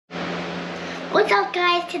What's up,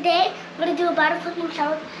 guys? Today we're gonna do a bottle flipping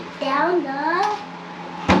challenge down the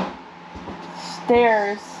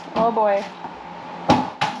stairs. Oh boy.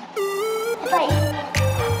 Wait.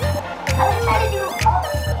 I was trying to do all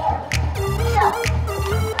the stairs. So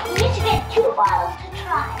you need to get 2 bottles to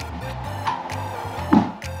try.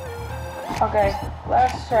 Okay,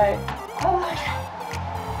 let's try. Oh my god.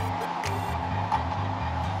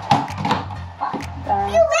 Darn.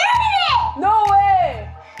 You landed it! No way!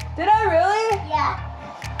 Did I really? Yeah.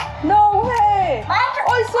 No way! My turn.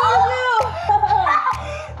 Oh, I saw you!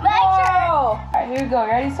 My turn. Alright, here we go.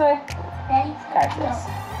 Ready, Sawyer? Ready? Catch this.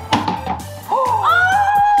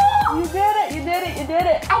 Oh! You did it! You did it! You did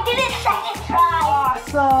it! I did it second try.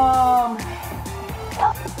 Awesome!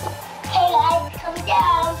 Hey guys, come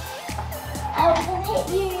down. I was gonna hit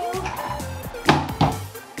you.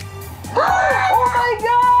 Oh my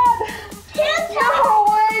god! No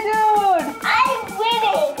way, dude! I'm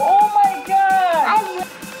winning. Oh my god! I'm winning.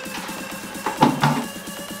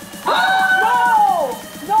 No!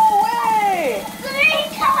 No way! 3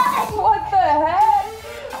 times. What the heck?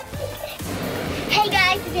 Hey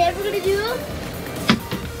guys, today we're gonna do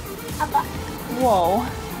a box. Whoa.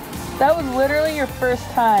 That was literally your first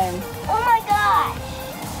time. Oh my gosh.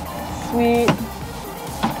 Sweet.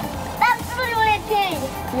 That's really what it did.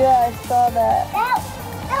 Yeah, I saw that.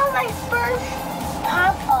 That was my first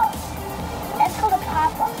pop-up. That's called a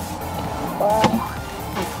pop-up. Wow.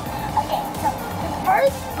 Okay, so the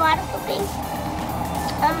first bottle flipping,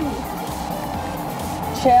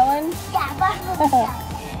 Challenge? yeah, bottle flipping.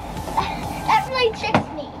 That really tricks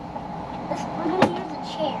me. We're gonna use a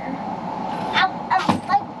chair.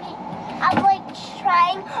 I'm like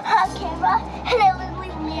trying on camera, and I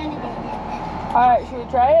literally landed in it. Alright, should we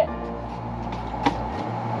try it?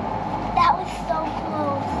 That was so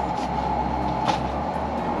close.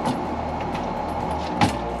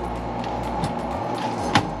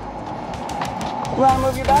 You want to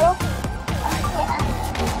move your bottle?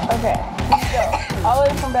 Yeah. Okay, let's go. I'll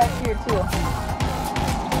let it from back here too.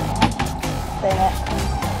 Dang it.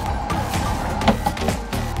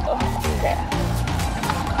 Oh, okay.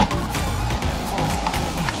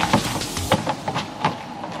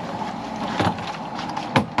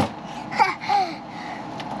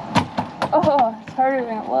 Oh, it's harder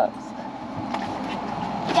than it looks.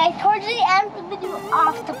 Guys, towards the end, we're gonna do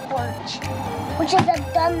off the porch, which is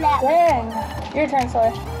I've done that. Dang. Your turn,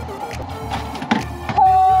 Sawyer.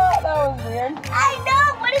 Oh, that was weird. I know.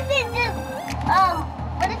 What if it just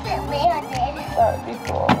what if it landed? That would be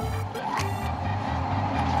cool.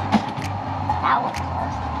 That was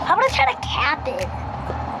close. I'm gonna try to cap it.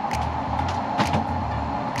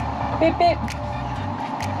 Beep, beep.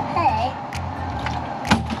 Hey.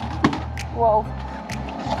 Whoa.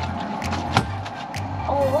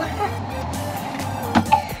 Oh.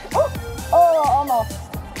 Oh, almost.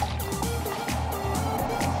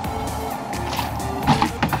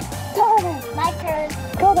 Darn it. My turn.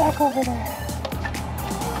 Go back over there.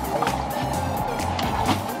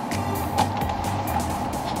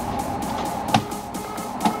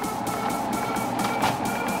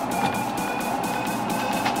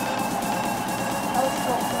 That was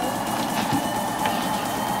so good.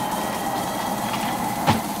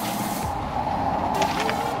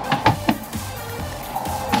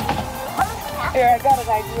 Here, I got an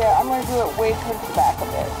idea. I'm gonna do it way towards the back of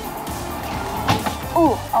it.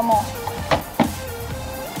 Ooh, almost.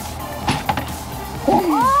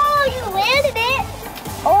 Oh, you landed it.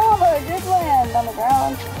 Oh, but it did land on the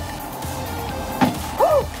ground.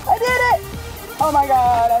 Oh, I did it! Oh my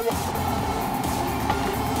god, I did.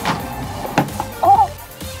 Oh!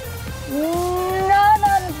 Not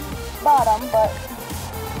on the bottom, but...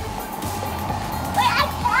 Wait, I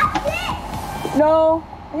tapped it. No.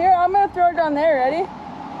 Here, I'm gonna throw it down there. Ready?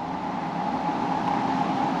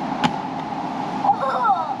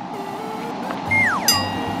 Oh.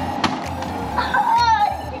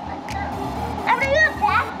 I'm gonna do it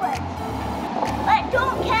backwards. But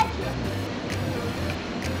don't catch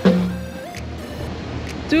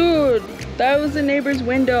it. Dude, that was the neighbor's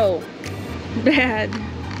window. Bad.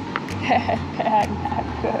 Bad, not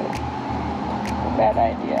good. Bad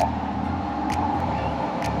idea.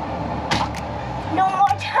 No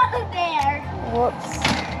more time there. Whoops.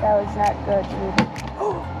 That was not good, dude.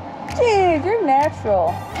 Dude, you're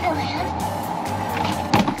natural.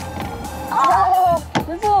 Oh,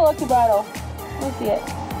 this is a lucky bottle. Let me see it.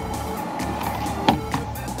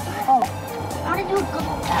 Oh. I'm gonna do a good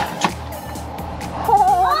one.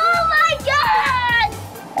 Oh my god!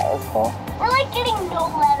 That was cool. We're like getting no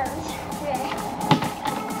letters.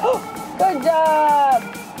 Good job!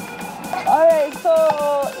 Alright, so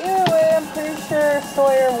either way, I'm pretty sure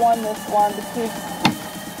Sawyer won this one between.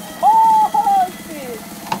 Oh,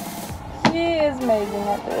 she is amazing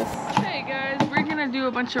at this. Hey guys, we're gonna do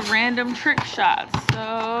a bunch of random trick shots.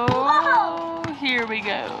 So here we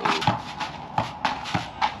go.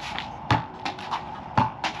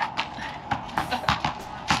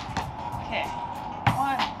 Okay,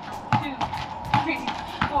 1, 2, 3,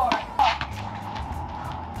 4.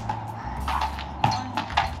 1,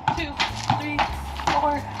 2, 3,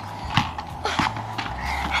 4.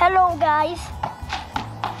 Hello, guys.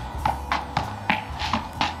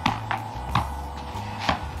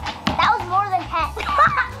 That was more than 10.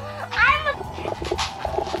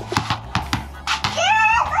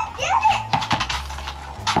 Yes, I did it!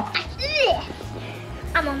 I did it!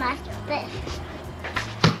 I'm a master of this.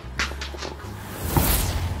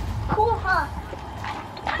 Cool, huh?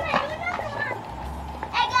 I'm gonna do another one.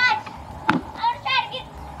 Hey, guys. I'm gonna try to get...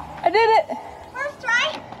 I did it! First try?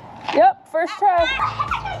 Yep, first try.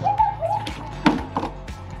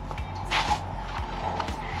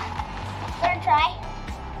 Third try.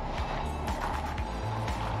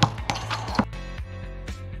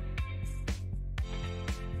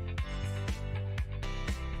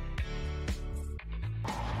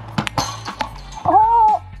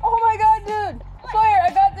 Oh my god, dude! Sawyer, I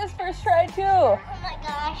got this first try too. Oh my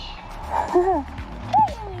gosh.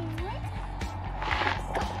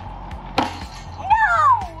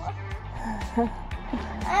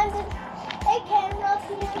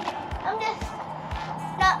 I'm just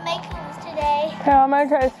not making this today. Okay, I'm gonna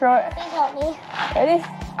try to throw it. Please help me. Ready?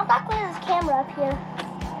 I'm not going to this camera up here.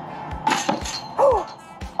 Oh,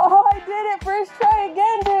 I did it! First try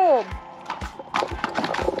again, dude!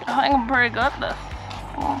 I think I'm pretty good at this.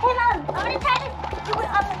 Hey, Mom, I'm going to try to do it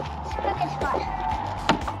on the crooked spot.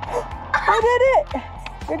 I did it!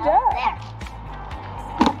 Good job. There.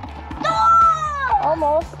 No!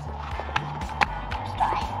 Almost. Let's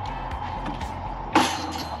try.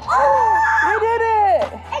 You did it!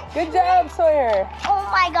 Good job, Sawyer. Oh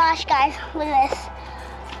my gosh, guys, look at this.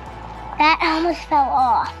 That almost fell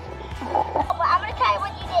off. But I'm gonna try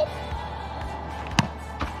what you did.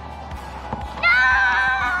 No!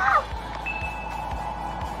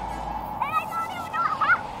 And I don't even know what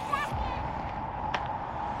happened back there.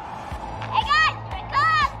 Hey guys, here it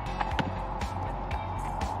comes!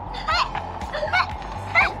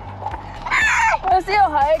 Let's see how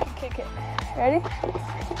high I can kick it. Ready?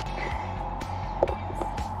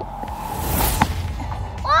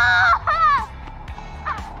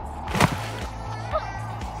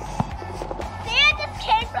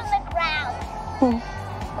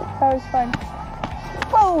 That was fun.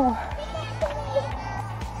 Whoa!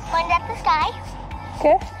 Point at the sky.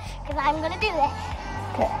 Okay. Because I'm going to do this.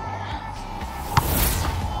 Okay.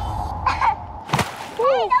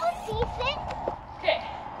 Hey, that was decent. Okay.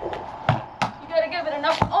 You gotta give it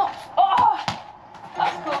enough oomph. Oh!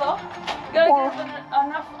 That's cool though. You gotta give it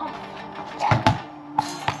enough oomph.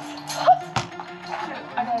 Shoot,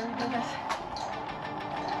 I gotta redo this.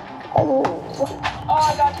 Oh,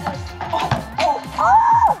 I got this.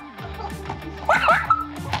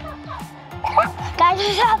 Guys, this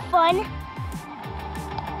is have fun.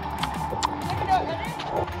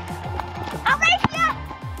 I'm right here.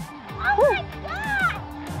 Oh my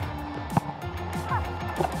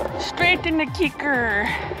God. Straight in the kicker.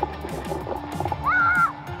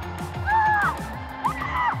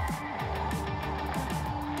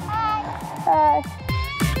 Hi.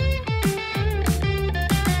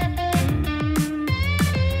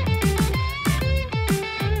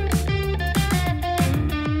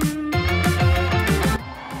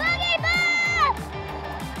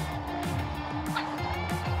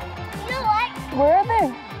 Where are they?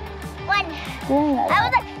 One. Doing that. I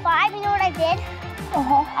was like 5, you know what I did?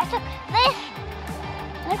 I took this,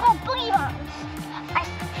 they're called boogie bombs. I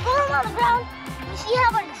threw them on the ground. You see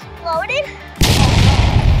how it exploded?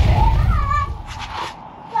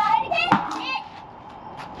 Try to get it.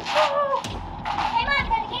 Hey, Mom,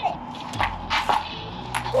 try to get it.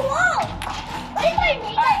 Whoa! What if I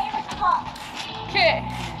make that in the cup? Okay.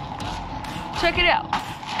 Check it out.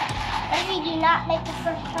 Maybe do not make the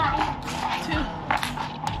first try. 2.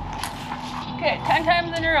 Okay, 10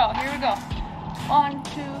 times in a row. Here we go. 1,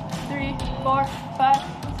 2, 3, 4, 5,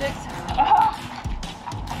 6.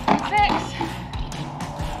 6.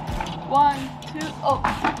 1, 2. Oh.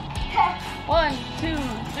 1, 2,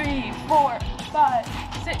 3, 4, 5,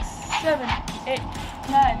 6, 7, 8,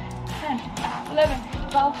 9, 10, 11,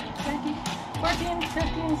 12, 13, 14,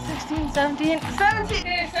 15, 16, 17, 17.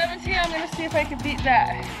 Okay, 17. I'm gonna see if I can beat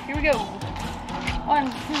that. Here we go. 1,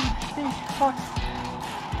 2, 3, 4,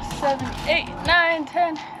 7, 8, 9,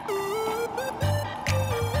 10.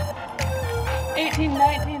 18,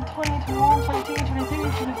 19, 20, 21, 22,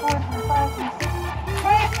 23, 24, 25, 26,